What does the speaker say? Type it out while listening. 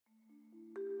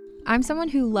I'm someone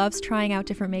who loves trying out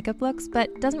different makeup looks,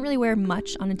 but doesn't really wear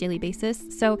much on a daily basis,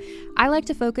 so I like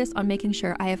to focus on making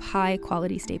sure I have high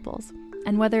quality staples.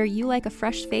 And whether you like a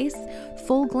fresh face,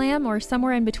 full glam, or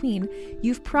somewhere in between,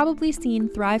 you've probably seen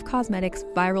Thrive Causemetics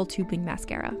Viral Tubing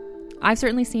Mascara. I've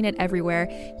certainly seen it everywhere.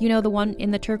 You know, the one in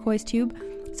the turquoise tube?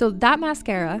 So that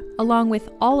mascara, along with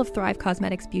all of Thrive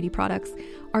Causemetics beauty products,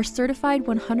 are certified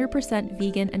 100%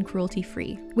 vegan and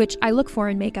cruelty-free, which I look for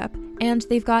in makeup, and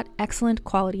they've got excellent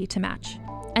quality to match.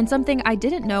 And something I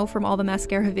didn't know from all the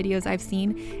mascara videos I've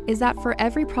seen is that for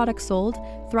every product sold,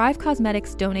 Thrive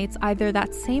Causemetics donates either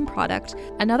that same product,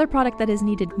 another product that is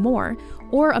needed more,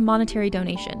 or a monetary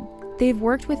donation. They've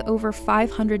worked with over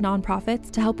 500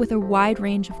 nonprofits to help with a wide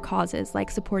range of causes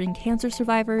like supporting cancer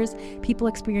survivors, people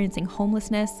experiencing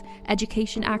homelessness,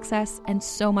 education access, and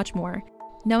so much more.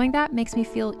 Knowing that makes me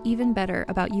feel even better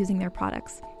about using their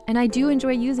products. And I do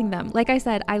enjoy using them. Like I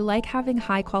said, I like having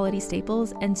high quality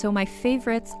staples, and so my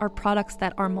favorites are products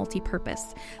that are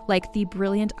multi-purpose, like the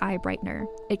Brilliant Eye Brightener.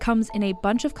 It comes in a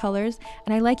bunch of colors,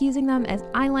 and I like using them as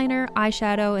eyeliner,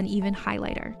 eyeshadow, and even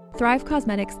highlighter. Thrive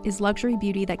Causemetics is luxury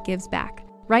beauty that gives back.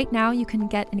 Right now, you can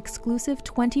get an exclusive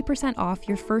 20% off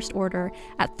your first order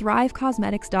at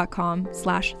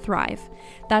thrivecausemetics.com/thrive.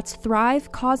 That's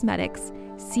Thrive Causemetics,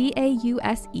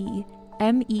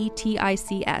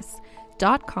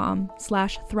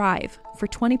 CAUSEMETICS.com/thrive for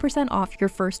 20% off your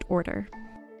first order.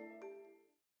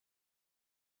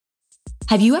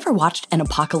 Have you ever watched an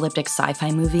apocalyptic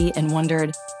sci-fi movie and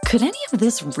wondered, could any of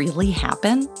this really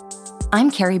happen? I'm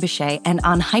Carrie Bechet, and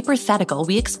on Hypothetical,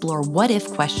 we explore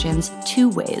what-if questions two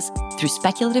ways, through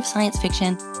speculative science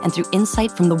fiction and through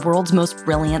insight from the world's most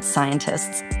brilliant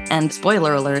scientists. And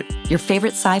spoiler alert, your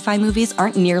favorite sci-fi movies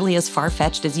aren't nearly as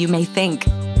far-fetched as you may think.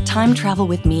 Time travel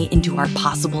with me into our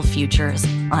possible futures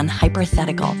on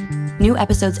Hypothetical. New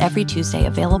episodes every Tuesday,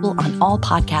 available on all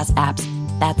podcast apps.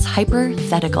 That's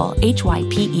Hypothetical,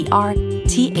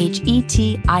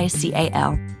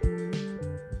 HYPERTHETICAL.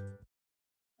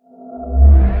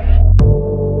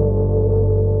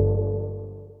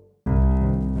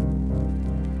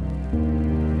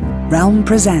 Realm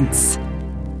presents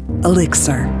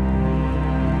Elixir,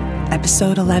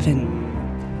 Episode 11.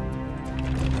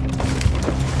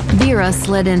 Vera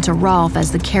slid into Rolf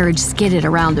as the carriage skidded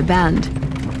around a bend.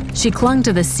 She clung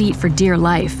to the seat for dear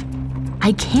life.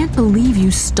 I can't believe you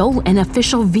stole an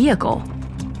official vehicle.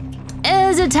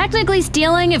 Is it technically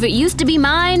stealing if it used to be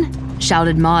mine?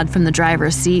 Shouted Maud from the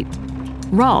driver's seat.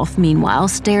 Rolf, meanwhile,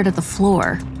 stared at the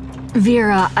floor.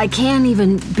 Vera, I can't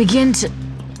even begin to...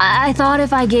 I thought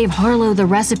if I gave Harlow the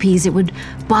recipes, it would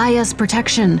buy us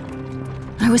protection.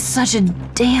 I was such a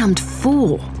damned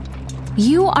fool.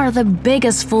 You are the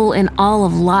biggest fool in all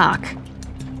of Locke,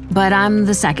 but I'm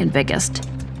the second biggest.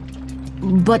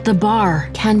 But the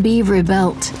bar Can be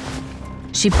rebuilt.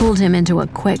 She pulled him into a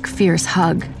quick, fierce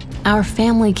hug. Our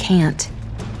family can't.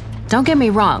 Don't get me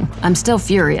wrong, I'm still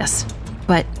furious,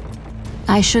 but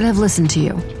I should have listened to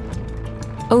you.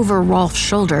 Over Rolf's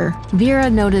shoulder,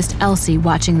 Vera noticed Elsie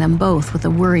watching them both with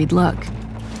a worried look.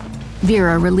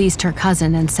 Vera released her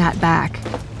cousin and sat back.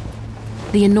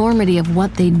 The enormity of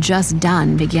what they'd just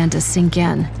done began to sink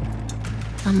in.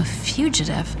 I'm a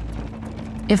fugitive.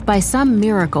 If by some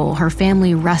miracle her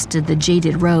family wrested the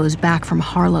jaded Rose back from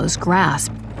Harlow's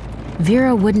grasp,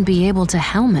 Vera wouldn't be able to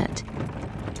helm it.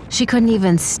 She couldn't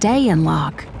even stay in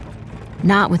Locke,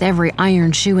 not with every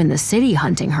iron shoe in the city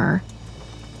hunting her.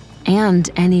 And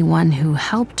anyone who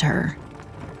helped her.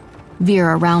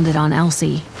 Vera rounded on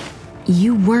Elsie.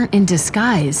 You weren't in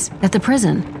disguise at the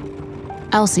prison.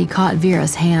 Elsie caught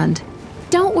Vera's hand.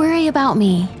 Don't worry about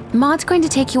me. Maud's going to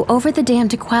take you over the dam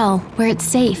to Quell, where it's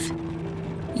safe.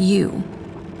 You,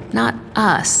 not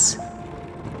us.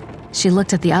 She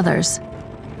looked at the others.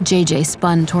 JJ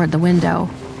spun toward the window.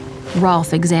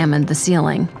 Rolf examined the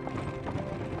ceiling.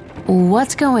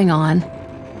 What's going on?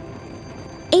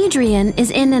 Adrian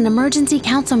is in an emergency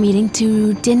council meeting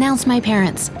to denounce my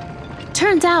parents.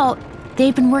 Turns out,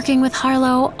 they've been working with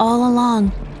Harlow all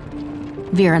along.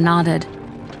 Vera nodded.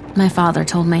 My father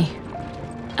told me.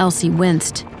 Elsie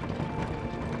winced.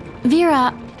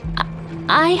 Vera,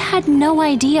 I had no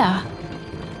idea.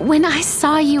 When I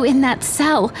saw you in that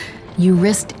cell... You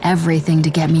risked everything to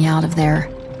get me out of there.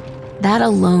 That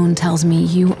alone tells me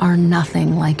you are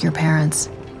nothing like your parents.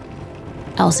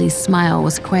 Elsie's smile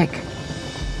was quick.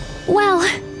 Well,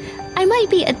 I might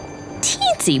be a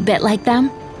teensy bit like them.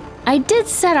 I did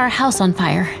set our house on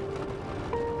fire.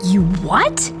 You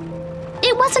what?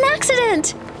 It was an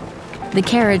accident. The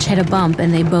carriage hit a bump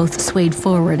and they both swayed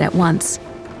forward at once.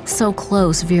 So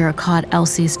close, Vera caught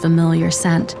Elsie's familiar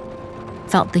scent,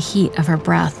 felt the heat of her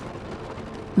breath.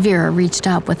 Vera reached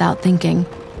up without thinking,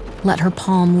 let her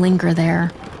palm linger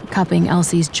there, cupping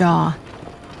Elsie's jaw.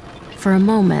 For a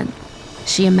moment,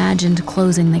 she imagined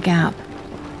closing the gap.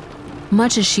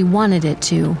 Much as she wanted it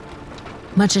to,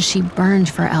 much as she burned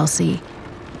for Elsie,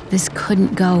 this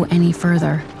couldn't go any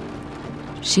further.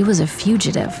 She was a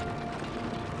fugitive.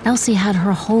 Elsie had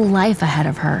her whole life ahead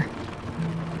of her.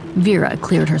 Vera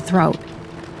cleared her throat.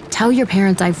 Tell your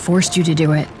parents I forced you to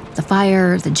do it. The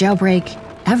fire, the jailbreak,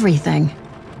 everything.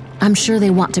 I'm sure they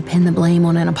want to pin the blame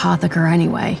on an apotheker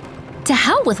anyway. To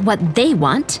hell with what they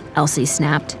want, Elsie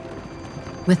snapped.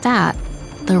 With that,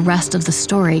 the rest of the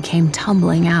story came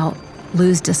tumbling out.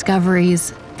 Lou's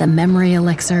discoveries, the memory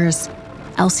elixirs,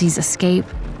 Elsie's escape.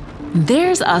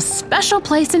 There's a special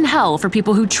place in hell for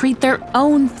people who treat their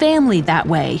own family that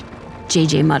way,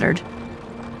 JJ muttered.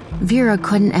 Vera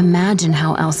couldn't imagine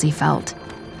how Elsie felt.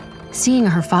 Seeing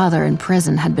her father in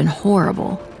prison had been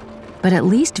horrible, but at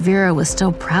least Vera was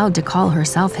still proud to call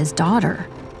herself his daughter.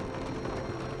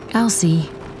 Elsie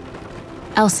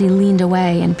leaned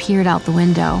away and peered out the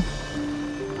window.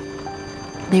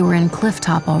 They were in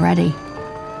Clifftop already.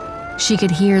 She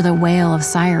could hear the wail of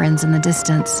sirens in the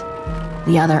distance,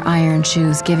 the other iron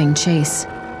shoes giving chase.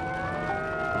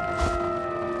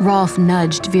 Rolf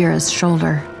nudged Vera's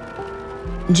shoulder.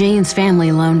 Jane's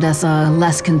family loaned us a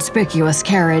less conspicuous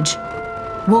carriage.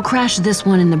 We'll crash this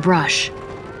one in the brush.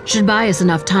 Should buy us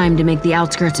enough time to make the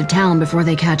outskirts of town before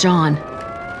they catch on.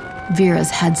 Vera's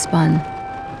head spun.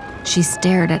 She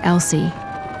stared at Elsie.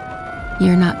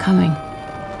 You're not coming.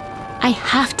 I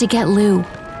have to get Lou.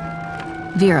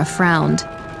 Vera frowned.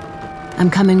 I'm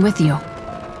coming with you.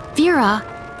 Vera,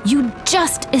 you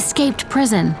just escaped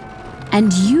prison.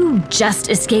 And you just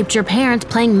escaped your parents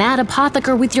playing mad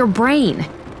apotheker with your brain.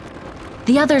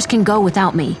 The others can go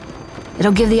without me.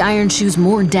 It'll give the Iron Shoes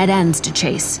more dead ends to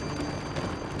chase.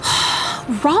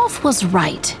 Rolf was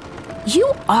right.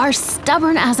 You are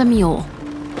stubborn as a mule.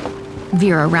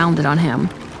 Vera rounded on him.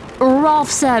 Rolf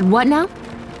said what now?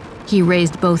 He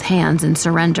raised both hands in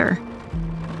surrender.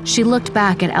 She looked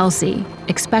back at Elsie,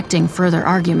 expecting further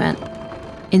argument.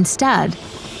 Instead,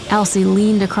 Elsie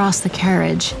leaned across the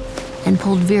carriage and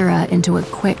pulled Vera into a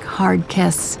quick, hard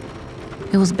kiss.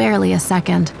 It was barely a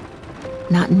second,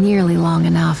 not nearly long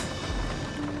enough.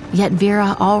 Yet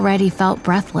Vera already felt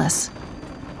breathless.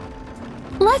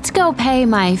 Let's go pay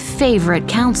my favorite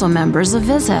council members a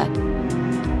visit.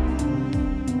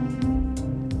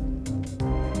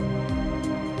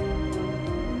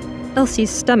 Elsie's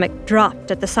stomach dropped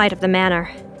at the sight of the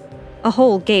manor. A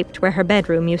hole gaped where her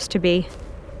bedroom used to be.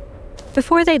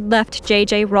 Before they'd left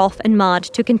JJ, Rolf, and Maud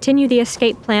to continue the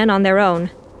escape plan on their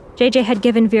own, JJ had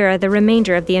given Vera the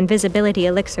remainder of the invisibility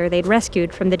elixir they'd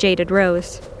rescued from the Jaded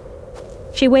Rose.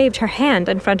 She waved her hand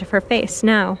in front of her face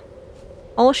now.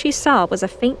 All she saw was a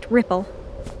faint ripple.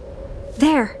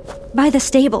 There, by the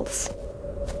stables.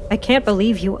 I can't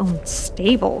believe you own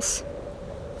stables.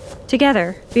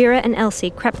 Together, Vera and Elsie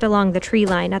crept along the tree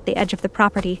line at the edge of the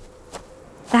property.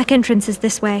 Back entrance is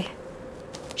this way.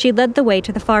 She led the way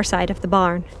to the far side of the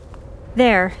barn.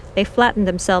 There, they flattened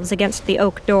themselves against the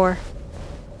oak door.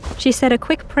 She said a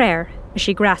quick prayer as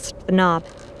she grasped the knob.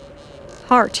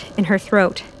 Heart in her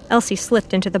throat, Elsie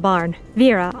slipped into the barn,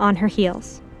 Vera on her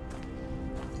heels.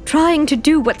 Trying to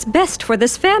do what's best for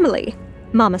this family,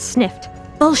 Mama sniffed.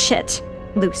 Bullshit,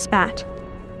 Lou spat.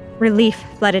 Relief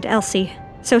flooded Elsie,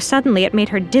 so suddenly it made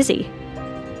her dizzy.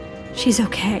 She's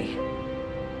okay.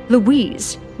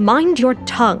 Louise, mind your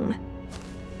tongue.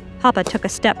 Papa took a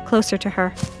step closer to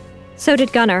her. So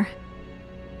did Gunnar.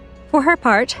 For her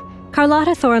part,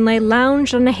 Carlotta Thornley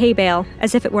lounged on a hay bale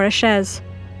as if it were a chaise.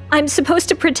 I'm supposed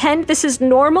to pretend this is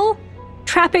normal?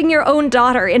 Trapping your own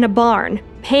daughter in a barn,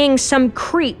 paying some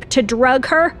creep to drug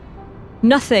her?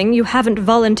 Nothing you haven't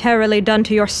voluntarily done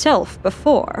to yourself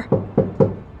before.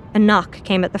 A knock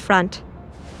came at the front.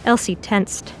 Elsie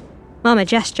tensed. Mama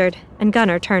gestured, and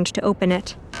Gunnar turned to open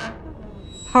it.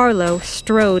 Harlow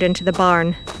strode into the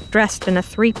barn, dressed in a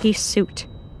three-piece suit.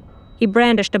 He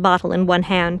brandished a bottle in one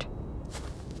hand.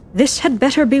 This had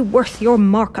better be worth your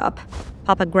markup,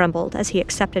 Papa grumbled as he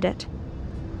accepted it.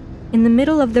 In the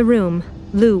middle of the room,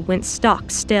 Lou went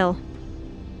stock still.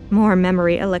 More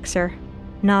memory elixir.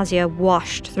 Nausea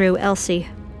washed through Elsie.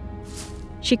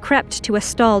 She crept to a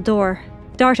stall door,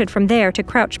 darted from there to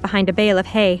crouch behind a bale of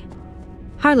hay.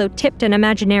 Harlow tipped an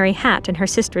imaginary hat in her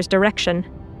sister's direction.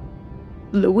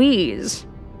 Louise,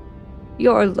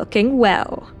 you're looking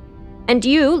well. And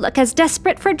you look as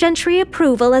desperate for gentry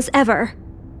approval as ever.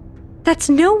 That's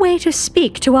no way to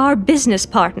speak to our business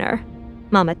partner,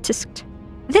 Mama tisked.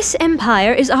 This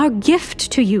empire is our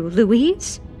gift to you,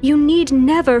 Louise. You need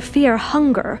never fear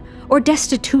hunger or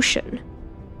destitution.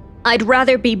 I'd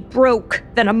rather be broke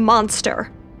than a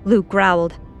monster, Lou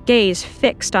growled, gaze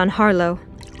fixed on Harlow.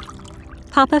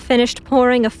 Papa finished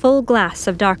pouring a full glass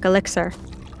of dark elixir.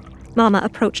 Mama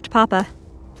approached Papa,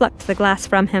 plucked the glass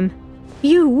from him.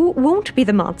 You won't be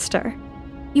the monster.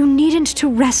 You needn't to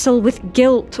wrestle with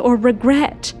guilt or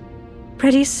regret.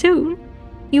 Pretty soon,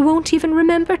 you won't even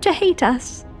remember to hate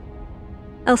us.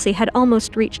 Elsie had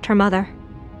almost reached her mother.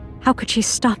 How could she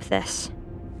stop this?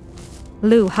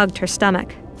 Lou hugged her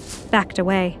stomach, backed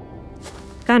away.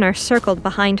 Gunnar circled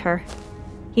behind her.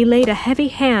 He laid a heavy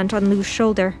hand on Lou's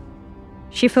shoulder.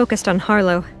 She focused on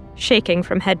Harlow, shaking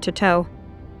from head to toe.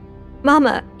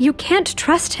 Mama, you can't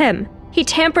trust him. He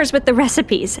tampers with the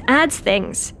recipes, adds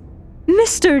things.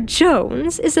 Mr.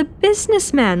 Jones is a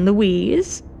businessman,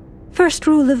 Louise. First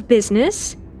rule of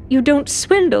business, you don't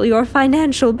swindle your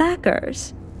financial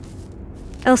backers.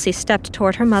 Elsie stepped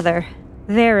toward her mother,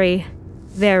 very,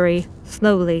 very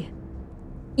slowly.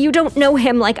 You don't know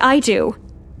him like I do.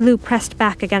 Lou pressed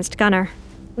back against Gunnar.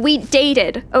 We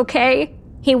dated, okay?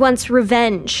 He wants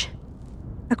revenge.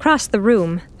 Across the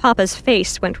room, Papa's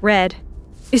face went red.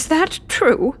 Is that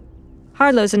true?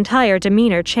 Harlow's entire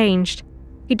demeanor changed.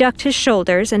 He ducked his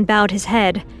shoulders and bowed his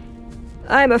head.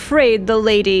 I'm afraid the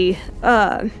lady,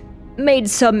 made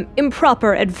some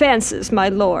improper advances, my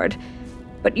lord.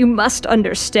 But you must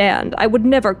understand, I would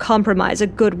never compromise a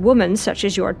good woman such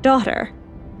as your daughter.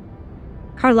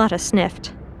 Carlotta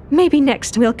sniffed. Maybe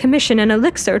next we'll commission an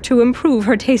elixir to improve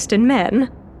her taste in men.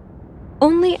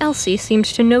 Only Elsie seemed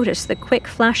to notice the quick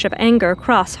flash of anger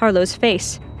cross Harlow's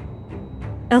face.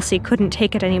 Elsie couldn't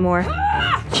take it anymore.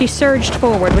 She surged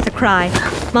forward with a cry.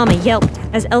 Mama yelped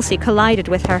as Elsie collided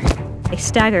with her. They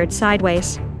staggered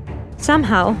sideways.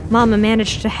 Somehow, Mama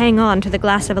managed to hang on to the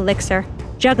glass of elixir,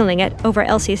 juggling it over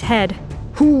Elsie's head.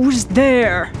 Who's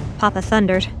there? Papa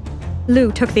thundered.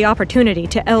 Lou took the opportunity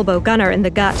to elbow Gunnar in the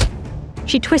gut.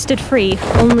 She twisted free,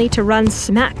 only to run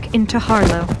smack into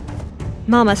Harlow.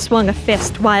 Mama swung a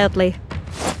fist wildly.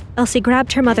 Elsie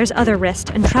grabbed her mother's other wrist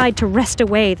and tried to wrest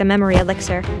away the memory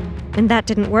elixir. When that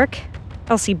didn't work,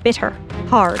 Elsie bit her,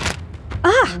 hard.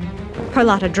 Ah!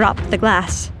 Carlotta dropped the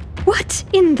glass. What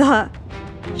in the...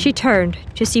 She turned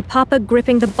to see Papa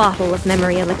gripping the bottle of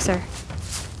memory elixir.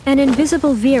 An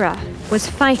invisible Vera was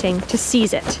fighting to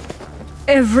seize it.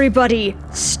 Everybody,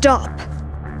 stop!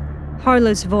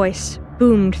 Harlow's voice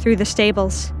boomed through the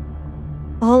stables.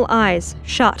 All eyes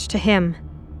shot to him,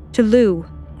 to Lou,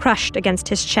 crushed against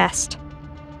his chest.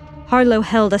 Harlow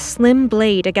held a slim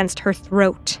blade against her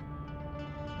throat.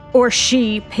 Or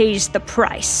she pays the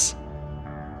price.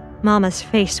 Mama's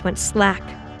face went slack.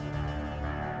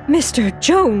 Mr.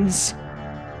 Jones!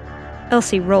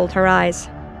 Elsie rolled her eyes.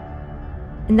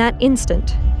 In that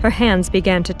instant, her hands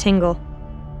began to tingle.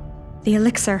 The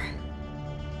elixir.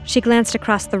 She glanced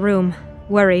across the room,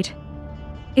 worried.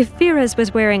 If Vera's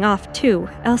was wearing off too,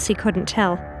 Elsie couldn't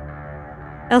tell.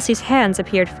 Elsie's hands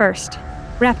appeared first,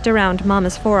 wrapped around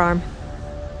Mama's forearm,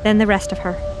 then the rest of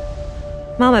her.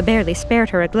 Mama barely spared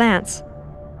her a glance.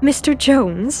 Mr.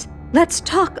 Jones, let's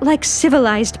talk like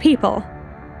civilized people.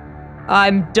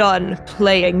 I'm done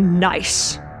playing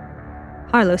nice.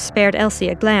 Harlow spared Elsie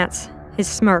a glance, his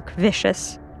smirk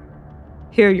vicious.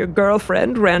 Hear your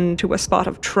girlfriend ran into a spot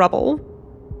of trouble?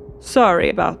 Sorry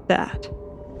about that.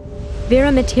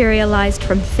 Vera materialized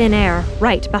from thin air,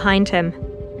 right behind him.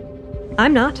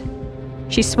 I'm not.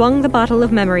 She swung the bottle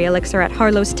of memory elixir at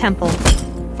Harlow's temple,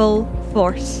 full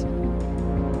force.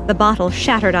 The bottle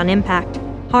shattered on impact,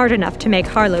 hard enough to make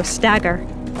Harlow stagger.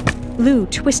 Lou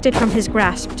twisted from his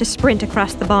grasp to sprint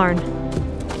across the barn.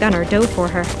 Gunnar dove for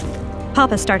her.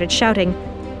 Papa started shouting,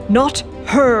 Not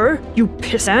her, you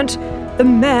pissant! The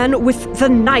man with the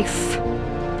knife!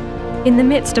 In the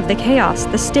midst of the chaos,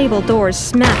 the stable doors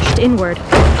smashed inward.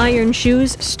 Iron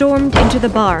Shoes stormed into the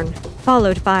barn,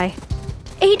 followed by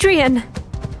Adrian!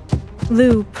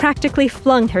 Lou practically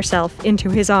flung herself into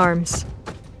his arms.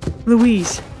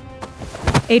 Louise.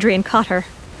 Adrian caught her,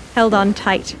 held on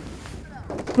tight.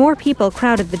 More people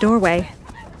crowded the doorway.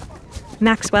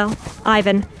 Maxwell,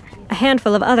 Ivan, a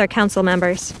handful of other council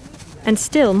members, and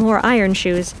still more Iron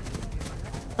Shoes.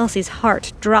 Elsie's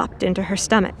heart dropped into her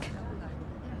stomach.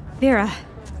 Vera.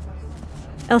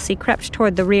 Elsie crept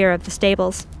toward the rear of the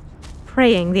stables,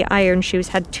 praying the Iron Shoes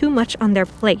had too much on their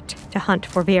plate to hunt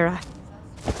for Vera.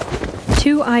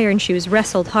 2 Iron Shoes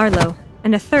wrestled Harlow,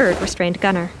 and a third restrained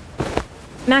Gunnar.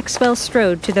 Maxwell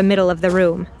strode to the middle of the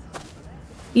room.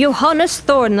 Johannes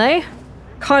Thornley,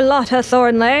 Carlotta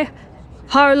Thornley,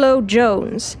 Harlow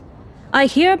Jones. I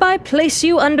hereby place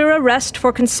you under arrest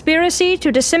for conspiracy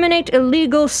to disseminate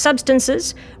illegal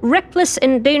substances, reckless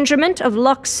endangerment of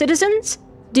Locke citizens,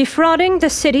 defrauding the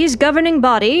city's governing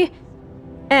body,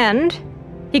 and,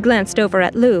 he glanced over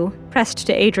at Lou, pressed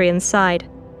to Adrian's side,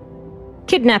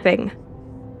 kidnapping.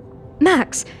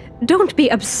 Max, don't be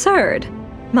absurd,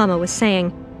 Mama was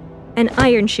saying. An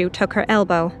iron shoe took her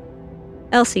elbow.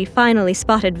 Elsie finally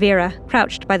spotted Vera,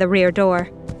 crouched by the rear door.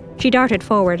 She darted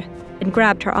forward and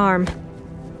grabbed her arm.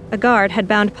 A guard had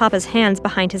bound Papa's hands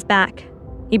behind his back.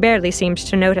 He barely seemed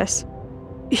to notice.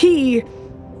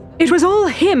 It was all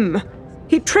him.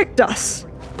 He tricked us.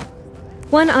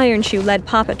 One iron shoe led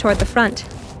Papa toward the front.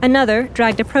 Another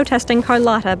dragged a protesting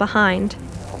Carlotta behind.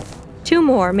 Two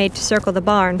more made to circle the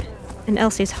barn, and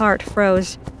Elsie's heart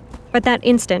froze. But that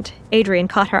instant, Adrian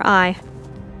caught her eye.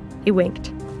 He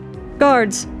winked.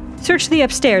 Guards, search the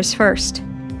upstairs first.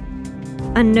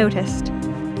 Unnoticed,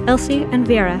 Elsie and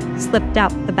Vera slipped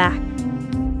out the back.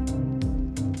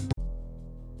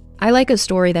 I like a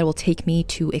story that will take me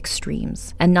to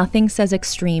extremes, and nothing says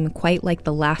extreme quite like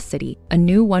The Last City, a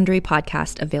new Wondery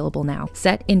podcast available now.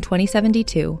 Set in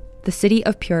 2072, the city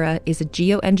of Pura is a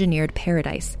geoengineered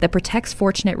paradise that protects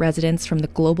fortunate residents from the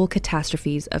global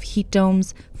catastrophes of heat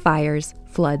domes, fires,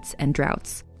 floods, and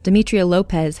droughts. Demetria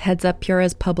Lopez heads up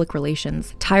Pura's public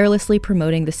relations, tirelessly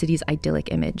promoting the city's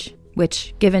idyllic image,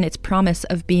 which, given its promise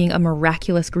of being a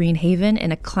miraculous green haven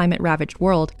in a climate-ravaged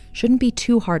world, shouldn't be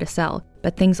too hard to sell.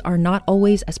 But things are not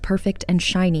always as perfect and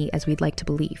shiny as we'd like to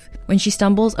believe. When she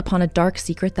stumbles upon a dark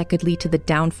secret that could lead to the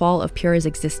downfall of Pura's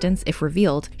existence if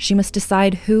revealed, she must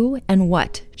decide who and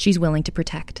what she's willing to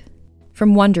protect.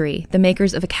 From Wondery, the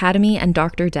makers of Academy and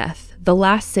Dr. Death, The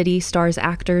Last City stars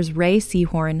actors Ray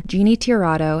Seahorn, Jeannie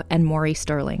Tirado, and Maury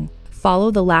Sterling. Follow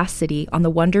The Last City on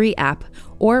the Wondery app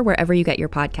or wherever you get your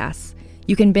podcasts.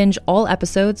 You can binge all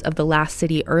episodes of The Last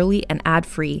City early and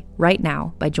ad-free right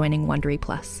now by joining Wondery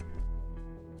Plus.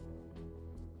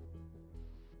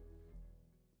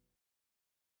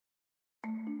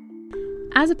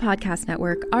 As a podcast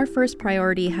network, our first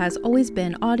priority has always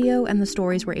been audio and the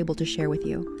stories we're able to share with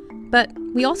you. But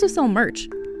we also sell merch,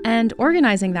 and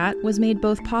organizing that was made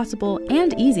both possible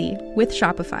and easy with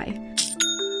Shopify.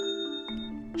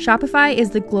 Shopify is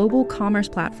the global commerce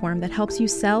platform that helps you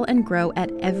sell and grow at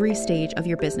every stage of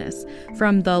your business,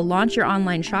 from the launch your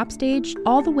online shop stage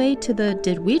all the way to the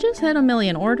did we just hit 1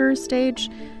 million orders stage.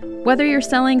 Whether you're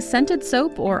selling scented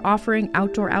soap or offering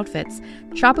outdoor outfits,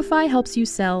 Shopify helps you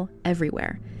sell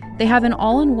everywhere. They have an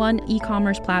all-in-one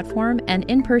e-commerce platform and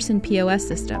in-person POS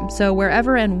system, so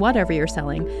wherever and whatever you're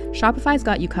selling, Shopify's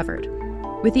got you covered.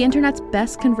 With the internet's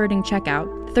best converting checkout,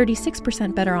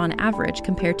 36% better on average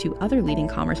compared to other leading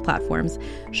commerce platforms,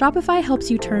 Shopify helps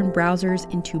you turn browsers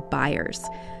into buyers.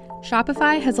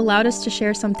 Shopify has allowed us to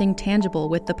share something tangible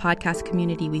with the podcast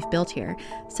community we've built here,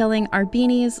 selling our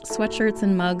beanies, sweatshirts,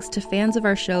 and mugs to fans of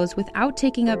our shows without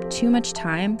taking up too much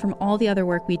time from all the other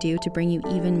work we do to bring you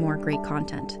even more great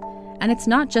content. And it's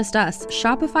not just us.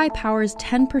 Shopify powers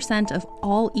 10% of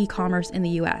all e-commerce in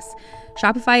the US.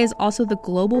 Shopify is also the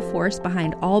global force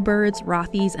behind Allbirds,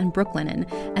 Rothy's, and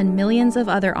Brooklinen, and millions of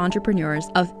other entrepreneurs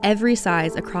of every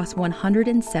size across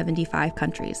 175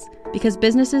 countries. Because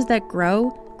businesses that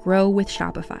grow with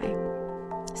Shopify.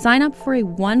 Sign up for a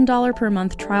 $1 per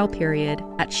month trial period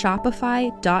at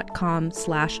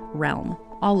shopify.com/realm,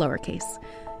 all lowercase.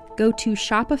 Go to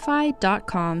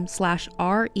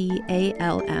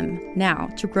shopify.com/REALM now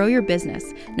to grow your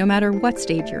business, no matter what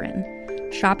stage you're in.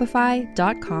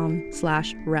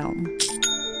 Shopify.com/realm.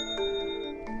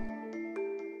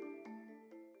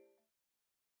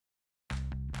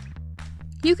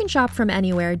 You can shop from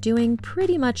anywhere doing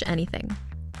pretty much anything.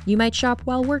 You might shop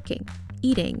while working,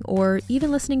 eating, or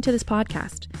even listening to this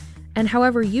podcast. And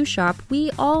however you shop,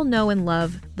 we all know and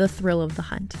love the thrill of the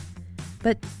hunt.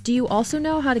 But do you also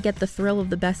know how to get the thrill of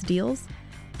the best deals?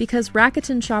 Because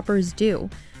Rakuten shoppers do.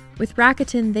 With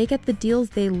Rakuten, they get the deals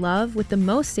they love with the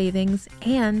most savings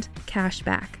and cash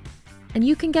back. And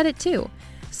you can get it too.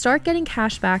 Start getting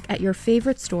cash back at your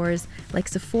favorite stores like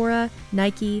Sephora,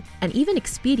 Nike, and even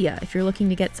Expedia if you're looking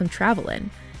to get some travel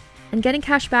in. And getting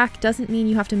cash back doesn't mean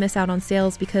you have to miss out on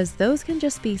sales because those can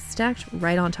just be stacked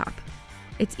right on top.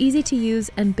 It's easy to use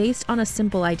and based on a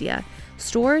simple idea.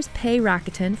 Stores pay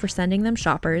Rakuten for sending them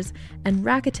shoppers, and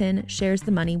Rakuten shares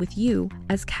the money with you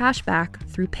as cash back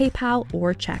through PayPal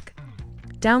or check.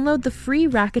 Download the free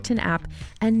Rakuten app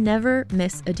and never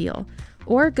miss a deal.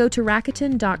 Or go to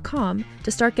Rakuten.com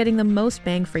to start getting the most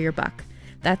bang for your buck.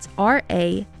 That's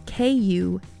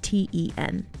RAKUTEN.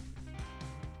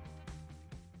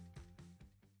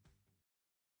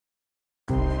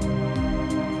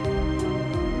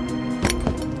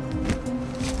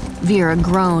 Vera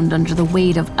groaned under the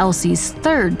weight of Elsie's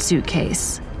third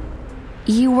suitcase.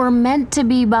 You were meant to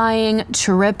be buying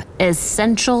trip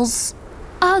essentials.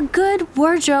 A good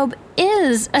wardrobe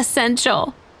is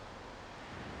essential.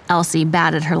 Elsie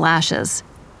batted her lashes.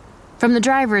 From the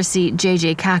driver's seat,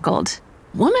 JJ cackled.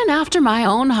 Woman after my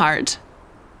own heart.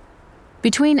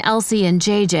 Between Elsie and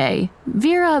JJ,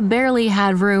 Vera barely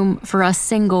had room for a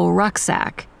single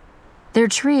rucksack. Their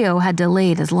trio had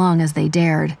delayed as long as they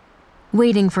dared,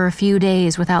 waiting for a few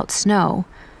days without snow,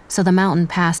 so the mountain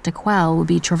pass to Quell would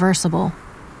be traversable.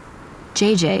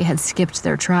 JJ had skipped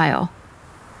their trial.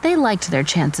 They liked their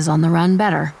chances on the run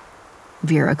better.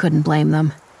 Vera couldn't blame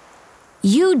them.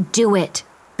 You do it,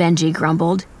 Benji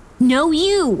grumbled. No,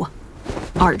 you!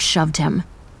 Art shoved him.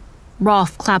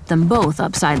 Rolf clapped them both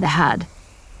upside the head.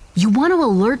 You want to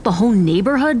alert the whole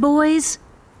neighborhood, boys?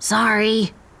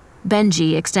 Sorry.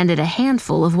 Benji extended a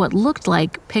handful of what looked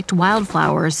like picked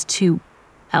wildflowers to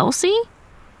Elsie?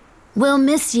 We'll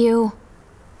miss you.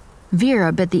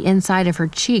 Vera bit the inside of her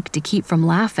cheek to keep from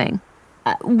laughing.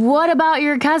 What about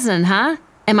your cousin, huh?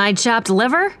 Am I chopped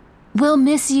liver? We'll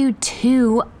miss you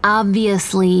too,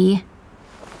 obviously.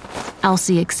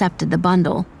 Elsie accepted the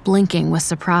bundle, blinking with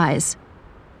surprise.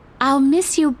 I'll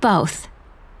miss you both.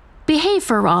 Behave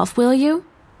for Rolf, will you?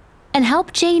 And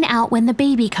help Jane out when the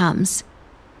baby comes.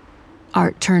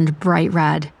 Art turned bright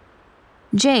red.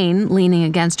 Jane, leaning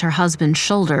against her husband's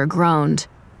shoulder, groaned.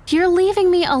 You're leaving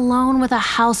me alone with a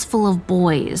house full of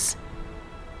boys.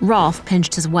 Rolf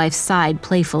pinched his wife's side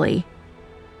playfully.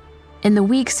 In the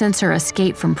week since her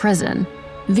escape from prison,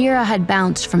 Vera had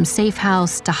bounced from safe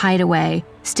house to hideaway,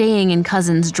 staying in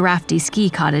cousins' drafty ski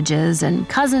cottages and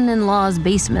cousin-in-law's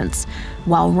basements,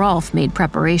 while Rolf made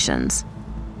preparations.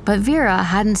 But Vera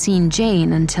hadn't seen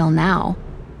Jane until now.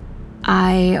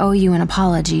 I owe you an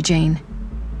apology, Jane.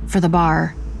 For the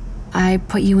bar. I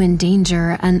put you in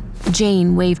danger, and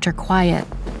Jane waved her quiet,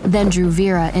 then drew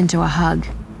Vera into a hug.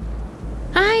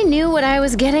 I knew what I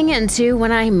was getting into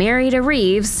when I married a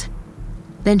Reeves.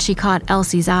 Then she caught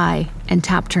Elsie's eye and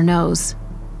tapped her nose.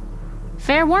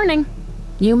 Fair warning.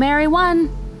 You marry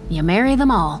one, you marry them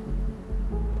all.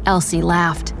 Elsie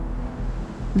laughed.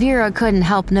 Vera couldn't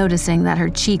help noticing that her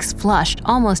cheeks flushed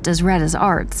almost as red as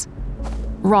Art's.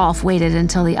 Rolf waited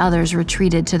until the others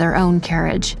retreated to their own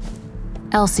carriage.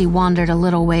 Elsie wandered a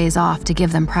little ways off to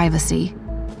give them privacy.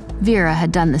 Vera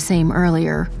had done the same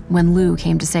earlier when Lou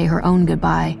came to say her own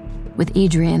goodbye, with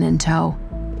Adrian in tow.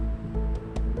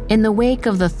 In the wake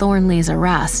of the Thornleys'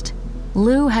 arrest,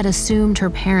 Lou had assumed her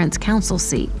parents' counsel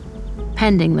seat,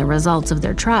 pending the results of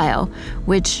their trial,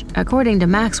 which, according to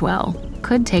Maxwell,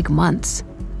 could take months.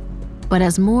 But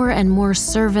as more and more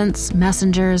servants,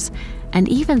 messengers, and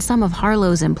even some of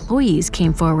Harlow's employees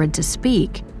came forward to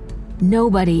speak,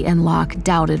 nobody in Locke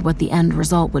doubted what the end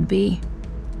result would be.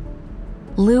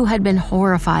 Lou had been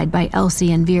horrified by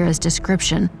Elsie and Vera's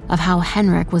description of how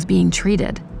Henrik was being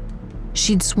treated.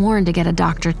 She'd sworn to get a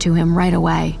doctor to him right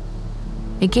away.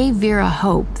 It gave Vera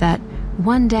hope that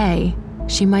one day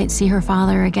she might see her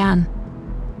father again.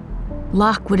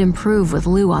 Locke would improve with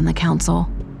Lou on the council,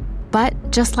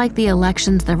 but just like the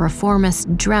elections the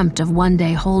reformists dreamt of one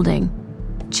day holding,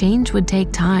 change would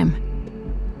take time.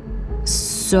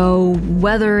 So,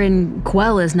 weather in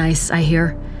Quell is nice, I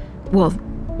hear. Well,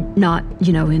 not,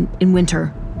 in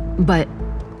winter, but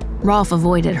Rolf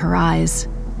avoided her eyes.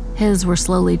 His were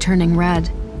slowly turning red.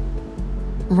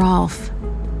 Rolf,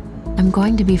 I'm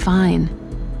going to be fine.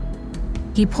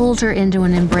 He pulled her into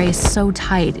an embrace so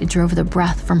tight it drove the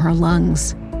breath from her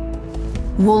lungs.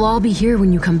 We'll all be here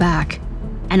when you come back.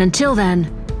 And until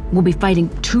then, we'll be fighting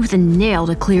tooth and nail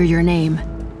to clear your name.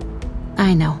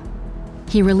 I know.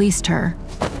 He released her.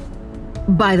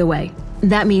 By the way,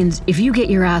 that means if you get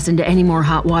your ass into any more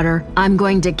hot water, I'm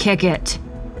going to kick it.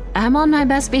 I'm on my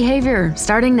best behavior,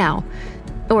 starting now.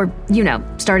 Or,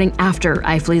 starting after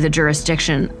I flee the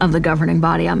jurisdiction of the governing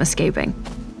body I'm escaping.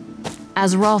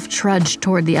 As Rolf trudged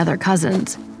toward the other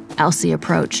cousins, Elsie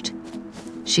approached.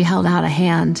 She held out a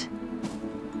hand.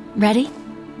 Ready?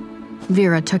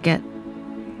 Vera took it.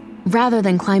 Rather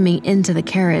than climbing into the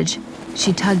carriage,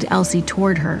 she tugged Elsie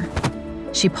toward her.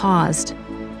 She paused,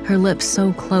 her lips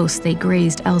so close they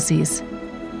grazed Elsie's.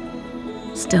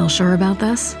 Still sure about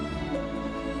this?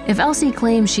 If Elsie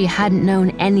claimed she hadn't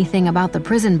known anything about the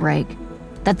prison break,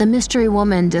 that the mystery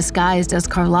woman disguised as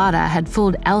Carlotta had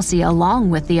fooled Elsie along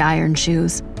with the iron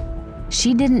shoes,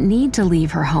 she didn't need to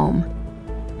leave her home.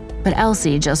 But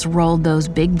Elsie just rolled those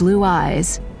big blue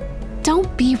eyes.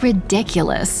 Don't be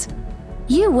ridiculous.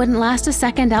 You wouldn't last a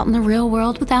second out in the real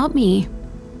world without me.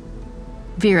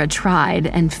 Vera tried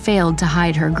and failed to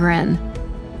hide her grin.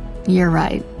 You're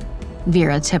right.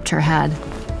 Vera tipped her head,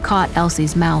 caught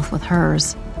Elsie's mouth with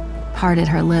hers, parted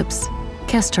her lips,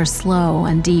 kissed her slow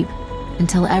and deep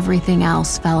until everything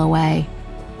else fell away.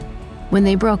 When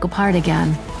they broke apart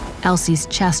again, Elsie's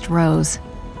chest rose,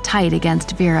 tight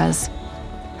against Vera's,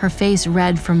 her face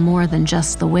red from more than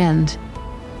just the wind.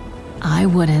 I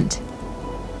wouldn't.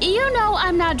 You know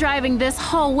I'm not driving this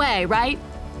whole way, right?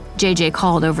 JJ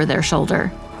called over their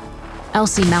shoulder.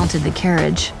 Elsie mounted the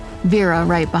carriage, Vera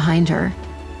right behind her.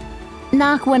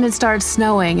 Knock when it starts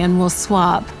snowing and we'll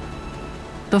swap.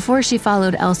 Before she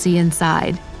followed Elsie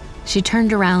inside, she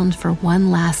turned around for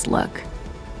one last look.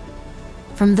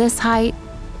 From this height,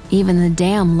 even the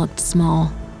dam looked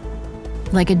small,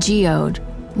 like a geode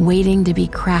waiting to be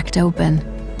cracked open.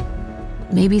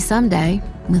 Maybe someday,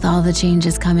 with all the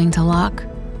changes coming to Locke,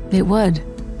 it would.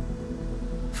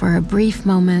 For a brief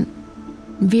moment,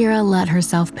 Vera let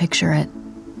herself picture it,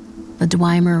 the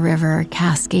Dwemer River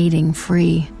cascading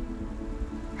free.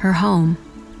 Her home,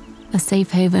 a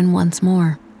safe haven once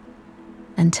more.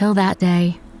 Until that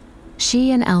day,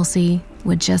 she and Elsie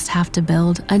would just have to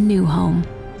build a new home,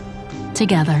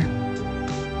 together.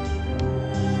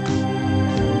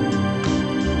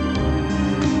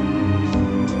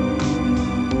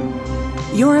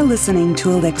 You're listening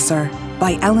to Elixir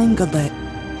by Ellen Goodlett,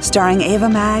 starring Ava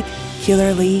Mag,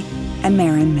 Keeler Lee, and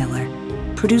Marin Miller.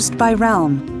 Produced by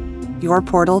Realm, your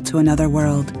portal to another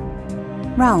world.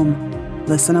 Realm,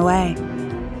 listen away.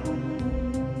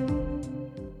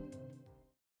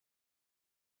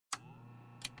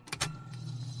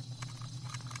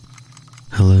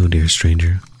 Hello, dear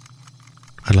stranger.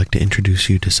 I'd like to introduce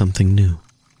you to something new,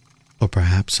 or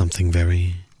perhaps something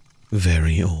very,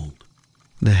 very old.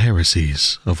 The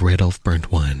Heresies of Radolf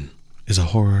Burntwine is a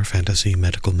horror fantasy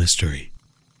medical mystery,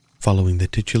 following the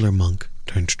titular monk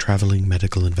turned traveling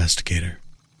medical investigator.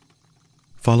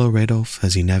 Follow Radolf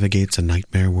as he navigates a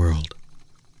nightmare world,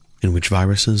 in which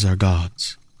viruses are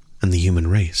gods, and the human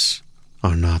race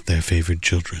are not their favored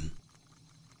children.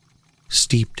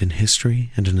 Steeped in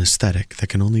history and an aesthetic that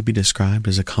can only be described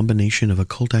as a combination of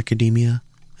occult academia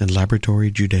and laboratory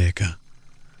Judaica,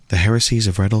 the Heresies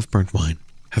of Radolf Burntwine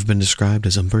have been described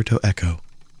as Umberto Eco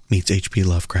meets H.P.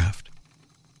 Lovecraft.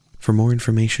 For more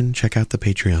information, check out the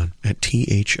Patreon at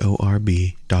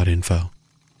thorb.info.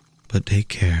 But take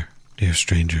care, dear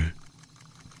stranger,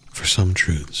 for some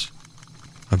truths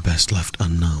are best left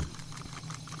unknown.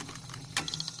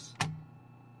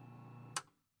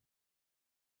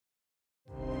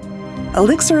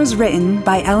 Elixir is written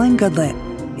by Ellen Goodlett.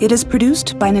 It is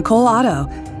produced by Nicole Otto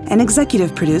and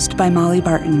executive produced by Molly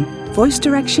Barton. Voice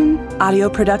direction, audio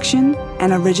production,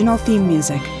 and original theme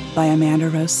music by Amanda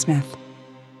Rose Smith.